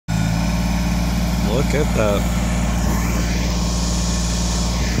Look at that.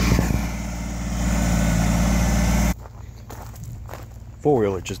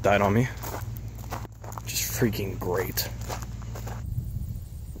 Four-wheeler just died on me. Just freaking great.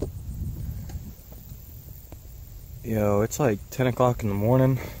 Yo, it's like 10 o'clock in the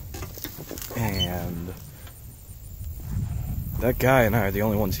morning, and that guy and I are the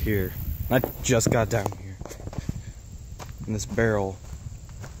only ones here. I just got down here, and this barrel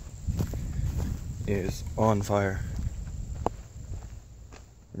is on fire.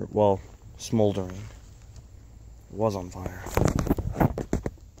 Well, smoldering. It was on fire.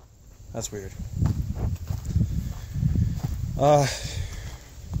 That's weird.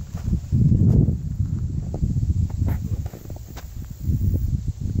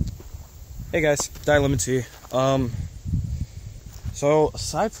 Hey guys, Lemon Tea. So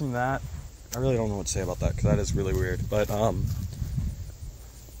aside from that, I really don't know what to say about that because that is really weird. But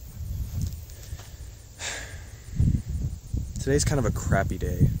today's kind of a crappy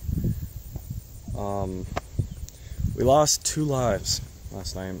day. We lost 2 lives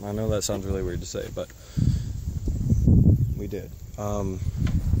last night. I know that sounds really weird to say, but we did. Our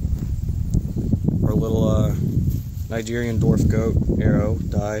little Nigerian dwarf goat, Arrow,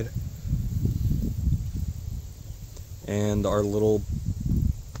 died. And our little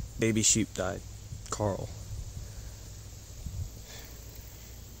baby sheep died, Carl.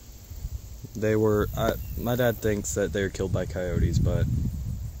 They were, my dad thinks that they were killed by coyotes, but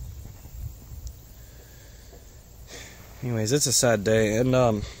anyways, it's a sad day.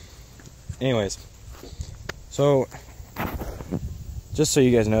 And anyways, so just so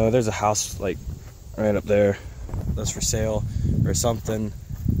you guys know, there's a house like right up there that's for sale or something,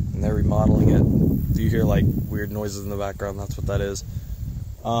 and they're remodeling it. If you hear like weird noises in the background, that's what that is.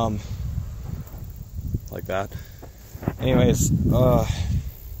 Like that. Anyways,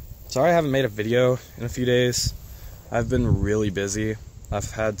 sorry I haven't made a video in a few days. I've been really busy.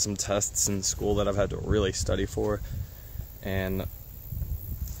 I've had some tests in school that I've had to really study for, and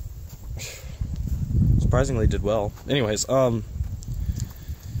surprisingly did well. Anyways,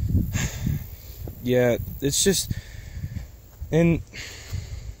 yeah, it's just, and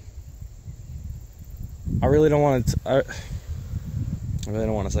I really don't want to, I really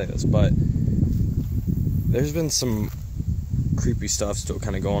don't want to say this, but there's been some creepy stuff still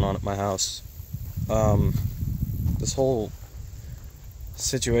kind of going on at my house. This whole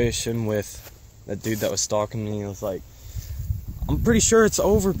situation with that dude that was stalking me, was like, I'm pretty sure it's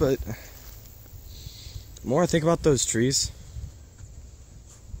over, but the more I think about those trees,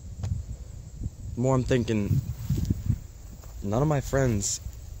 the more I'm thinking, none of my friends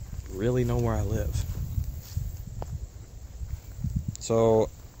really know where I live. So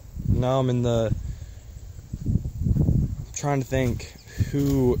now I'm in the trying to think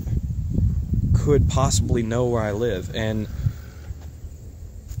who could possibly know where I live, and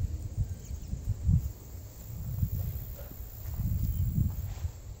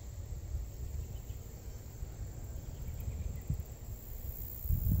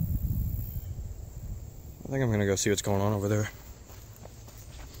I think I'm gonna go see what's going on over there.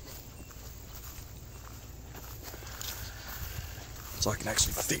 So I can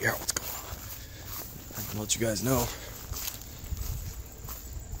actually figure out what's going on. I can let you guys know.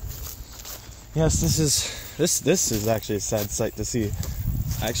 Yes, this is actually a sad sight to see.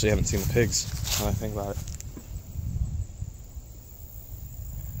 I actually haven't seen the pigs when I think about it.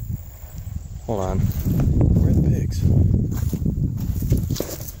 Hold on. Where are the pigs?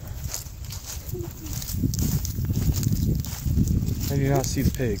 I do not see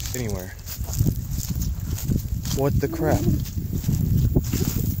the pigs anywhere. What the crap?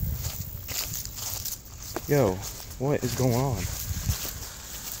 Yo, what is going on?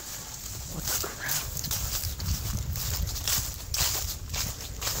 What the crap?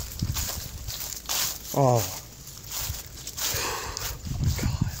 Oh. Oh my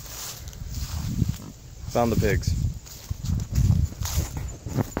God. Found the pigs.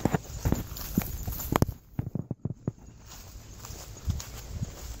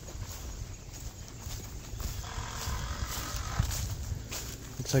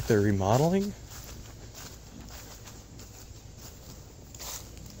 Looks like they're remodeling.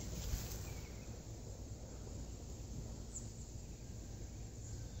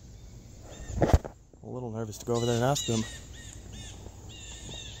 A little nervous to go over there and ask them.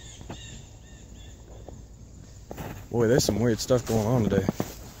 Boy, there's some weird stuff going on today.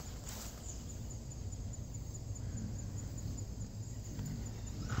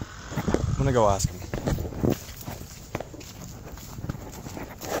 I'm gonna go ask him.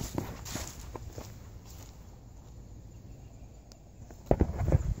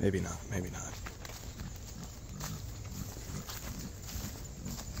 Maybe not, maybe not.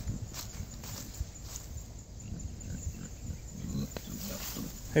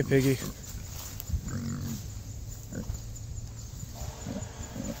 Hey, Piggy.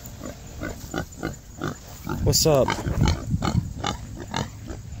 What's up?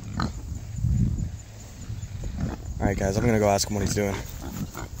 Alright guys, I'm gonna go ask him what he's doing.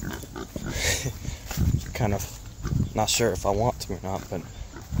 Kind of not sure if I want to or not, but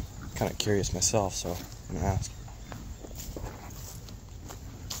kind of curious myself, so I'm gonna ask.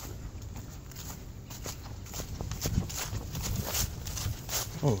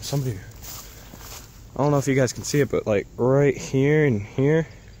 Oh, somebody, I don't know if you guys can see it, but like right here and here,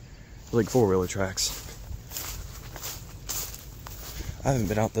 like four-wheeler tracks. I haven't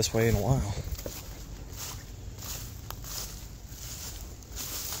been out this way in a while.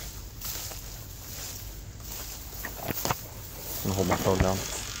 I'm gonna hold my phone down.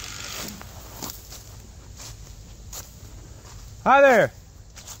 Hi there.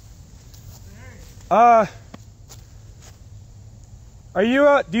 Are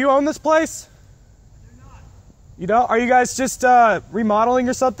you, do you own this place? I do not. You don't? Are you guys just, remodeling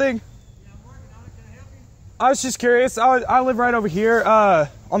or something? Yeah, I'm working on it. Can I help you? I was just curious. I live right over here,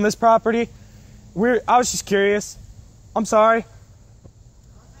 on this property. I was just curious. I'm sorry.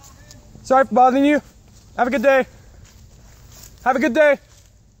 Sorry for bothering you. Have a good day. Have a good day.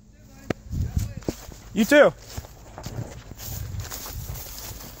 You too.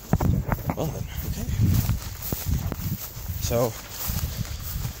 Well then, okay. So,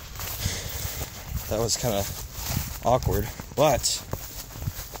 that was kind of awkward, but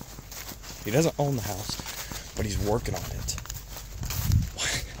he doesn't own the house, but he's working on it.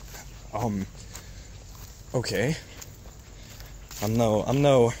 Okay. I'm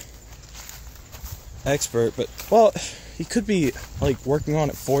no expert, but, well, he could be, like, working on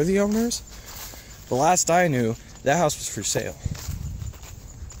it for the owners. The last I knew, that house was for sale.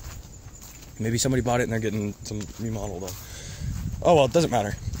 Maybe somebody bought it and they're getting some remodel done. Oh, well, it doesn't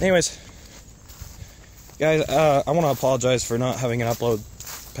matter. Anyways, guys, I want to apologize for not having an upload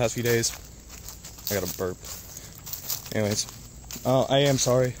the past few days. I got a burp. Anyways, I am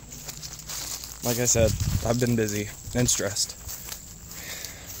sorry. Like I said, I've been busy and stressed.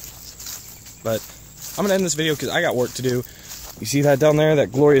 But I'm gonna end this video because I got work to do. You see that down there,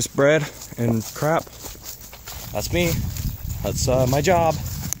 that glorious bread and crap? That's me. That's my job.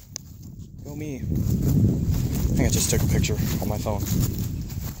 Go me. I think I just took a picture on my phone.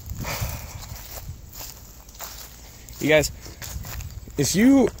 You guys, if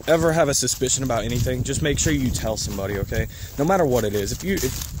you ever have a suspicion about anything, just make sure you tell somebody, okay? No matter what it is. If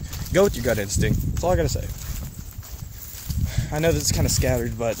go with your gut instinct. That's all I gotta say. I know this is kind of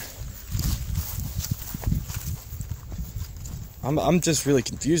scattered, but I'm just really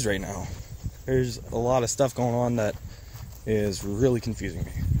confused right now. There's a lot of stuff going on that is really confusing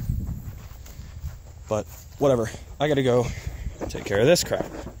me. But whatever. I gotta go take care of this crap.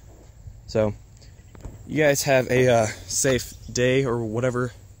 So, you guys have a safe day or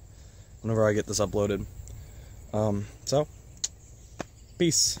whatever whenever I get this uploaded. So,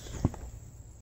 peace.